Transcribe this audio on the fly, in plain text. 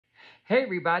Hey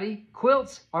everybody,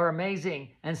 quilts are amazing,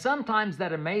 and sometimes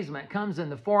that amazement comes in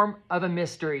the form of a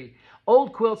mystery.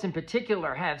 Old quilts in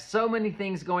particular have so many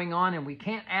things going on, and we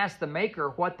can't ask the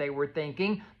maker what they were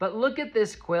thinking, but look at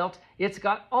this quilt. It's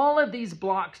got all of these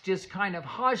blocks just kind of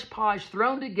hodgepodge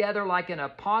thrown together like in a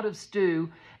pot of stew,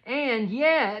 and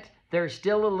yet there's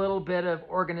still a little bit of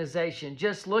organization.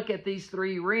 Just look at these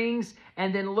three rings,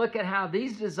 and then look at how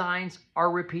these designs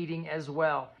are repeating as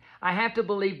well. I have to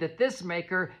believe that this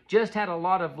maker just had a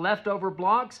lot of leftover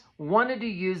blocks, wanted to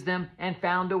use them, and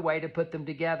found a way to put them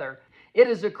together. It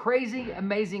is a crazy,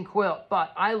 amazing quilt,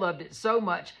 but I loved it so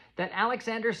much that Alex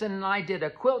Anderson and I did a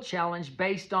quilt challenge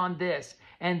based on this.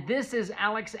 And this is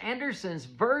Alex Anderson's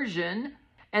version,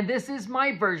 and this is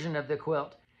my version of the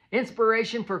quilt.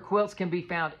 Inspiration for quilts can be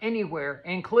found anywhere,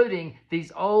 including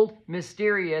these old,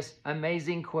 mysterious,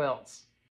 amazing quilts.